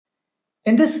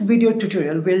In this video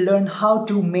tutorial, we'll learn how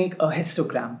to make a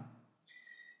histogram.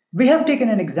 We have taken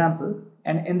an example,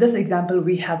 and in this example,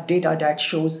 we have data that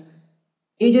shows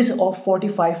ages of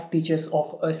 45 teachers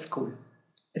of a school,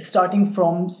 starting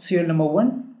from serial number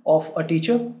 1 of a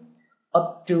teacher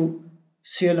up to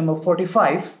serial number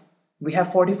 45. We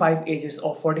have 45 ages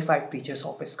of 45 teachers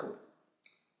of a school.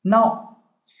 Now,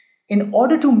 in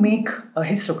order to make a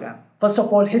histogram, first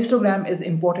of all, histogram is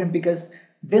important because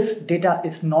this data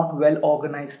is not well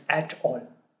organized at all.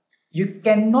 You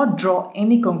cannot draw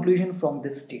any conclusion from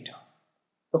this data.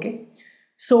 Okay,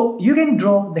 so you can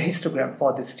draw the histogram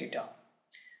for this data.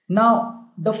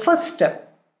 Now, the first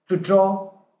step to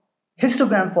draw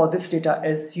histogram for this data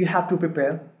is you have to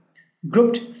prepare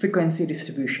grouped frequency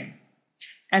distribution.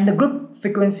 And the group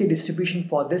frequency distribution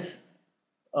for this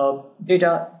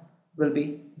data will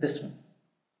be this one.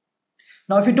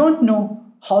 Now, if you don't know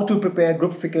how to prepare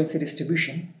group frequency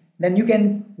distribution, then you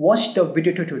can watch the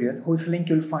video tutorial whose link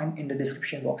you'll find in the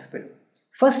description box below.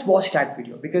 First watch that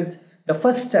video because the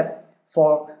first step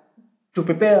to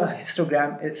prepare a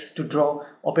histogram is to draw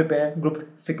or prepare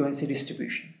group frequency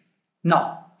distribution.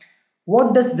 Now,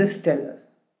 what does this tell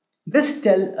us? This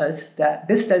tells us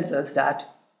that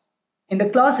in the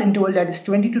class interval that is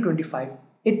 20 to 25,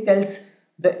 it tells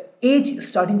the age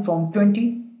starting from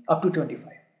 20 up to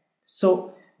 25.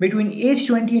 So between age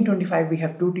 20 and 25, we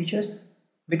have 2 teachers.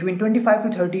 Between 25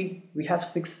 to 30, we have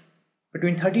 6.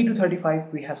 Between 30 to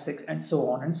 35, we have 6, and so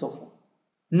on and so forth.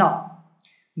 Now,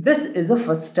 this is the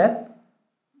first step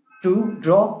to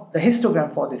draw the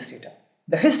histogram for this data.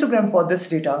 The histogram for this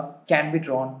data can be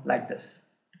drawn like this.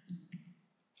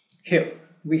 Here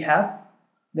we have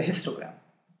the histogram.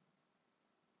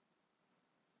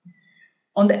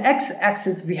 On the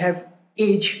x-axis, we have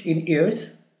age in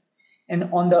years, and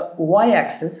on the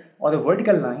y-axis or the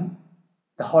vertical line,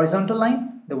 the horizontal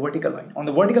line, the vertical line. On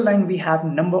the vertical line, we have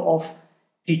number of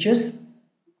teachers,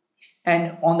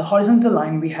 and on the horizontal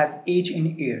line, we have age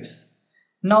in years.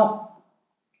 Now,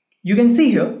 you can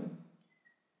see here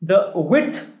the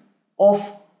width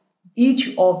of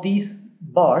each of these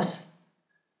bars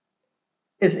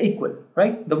is equal,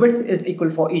 right? The width is equal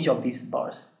for each of these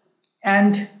bars.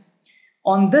 And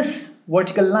on this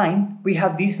vertical line, we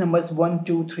have these numbers 1,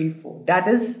 2, 3, 4. That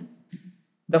is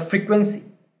the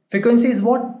frequency. Frequency is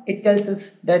what? It tells us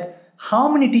that how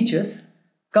many teachers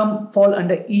fall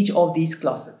under each of these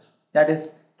classes. That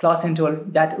is class interval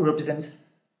that represents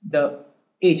the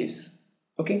ages.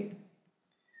 Okay.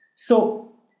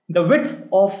 So the width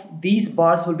of these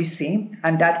bars will be same,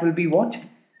 and that will be what?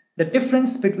 The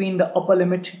difference between the upper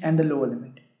limit and the lower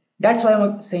limit. That's why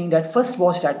I'm saying that first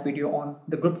watch that video on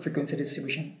the group frequency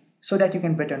distribution so that you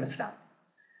can better understand.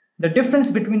 The difference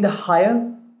between the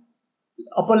higher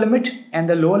upper limit and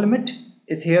the lower limit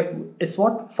is here is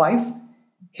what? 5.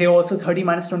 Here also 30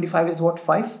 minus 25 is what?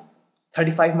 5.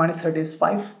 35 minus 30 is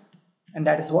 5. And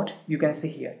that is what you can see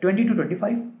here. 20 to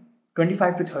 25,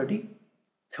 25 to 30,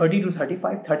 30 to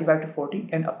 35, 35 to 40,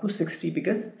 and up to 60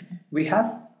 because we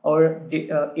have our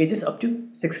ages up to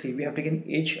 60. We have taken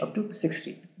age up to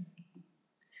 60.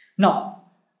 Now,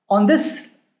 on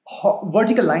this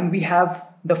vertical line, we have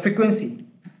the frequency,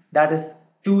 that is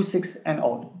 2, 6, and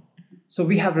all. So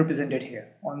we have represented here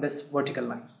on this vertical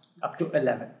line up to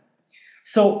 11.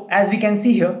 So as we can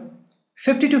see here,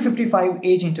 50 to 55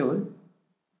 age interval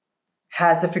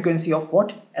has a frequency of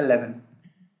what? 11.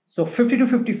 So 50 to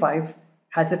 55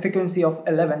 has a frequency of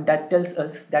 11. That tells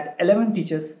us that 11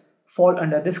 teachers fall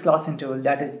under this class interval,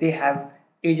 that is they have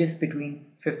ages between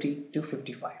 50 to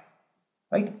 55,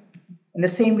 right? In the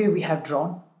same way we have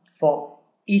drawn for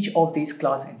each of these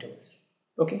class intervals.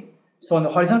 Okay, so on the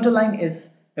horizontal line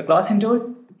is the class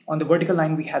interval, on the vertical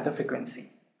line we have the frequency.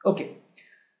 Okay,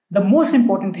 the most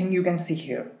important thing you can see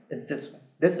here is this one,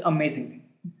 this amazing thing.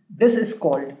 This is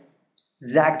called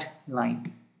zagged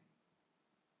line.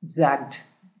 Zagged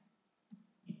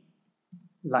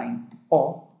line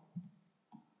or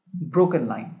broken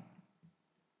line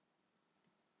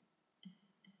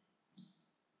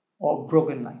or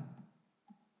broken line.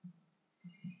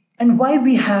 And why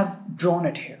we have drawn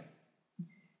it here?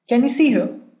 Can you see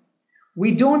here?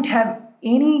 We don't have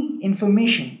any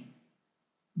information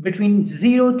between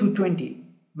 0 to 20.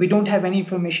 We don't have any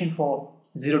information for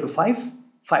 0 to 5,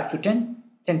 5 to 10,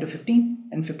 10 to 15,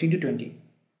 and 15 to 20.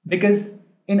 Because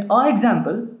in our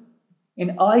example,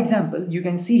 you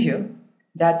can see here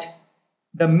that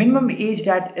the minimum age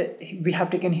that we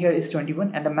have taken here is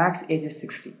 21 and the max age is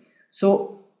 60.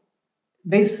 So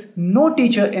there's no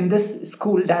teacher in this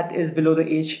school that is below the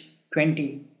age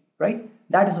 20, right?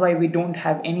 That is why we don't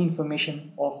have any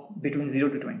information of between 0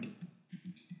 to 20.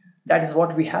 That is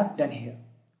what we have done here.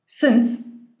 Since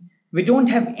We don't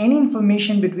have any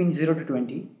information between 0 to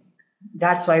 20.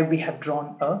 That's why we have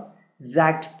drawn a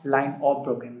zagged line or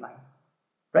broken line,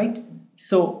 right?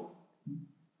 So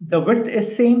the width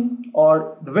is same,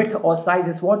 or the width or size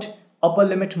is what? Upper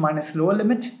limit minus lower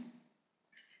limit.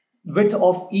 Width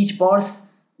of each bar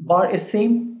is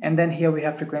same, and then here we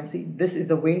have frequency. This is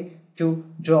the way to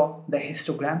draw the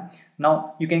histogram.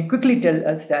 Now you can quickly tell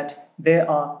us that there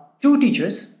are two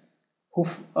teachers who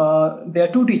fall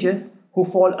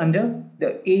under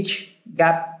the age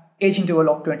interval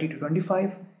of 20 to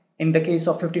 25. In the case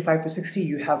of 55 to 60,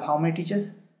 you have how many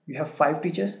teachers? You have 5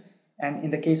 teachers. And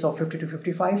in the case of 50 to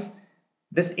 55,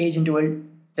 this age interval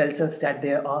tells us that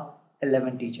there are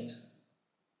 11 teachers.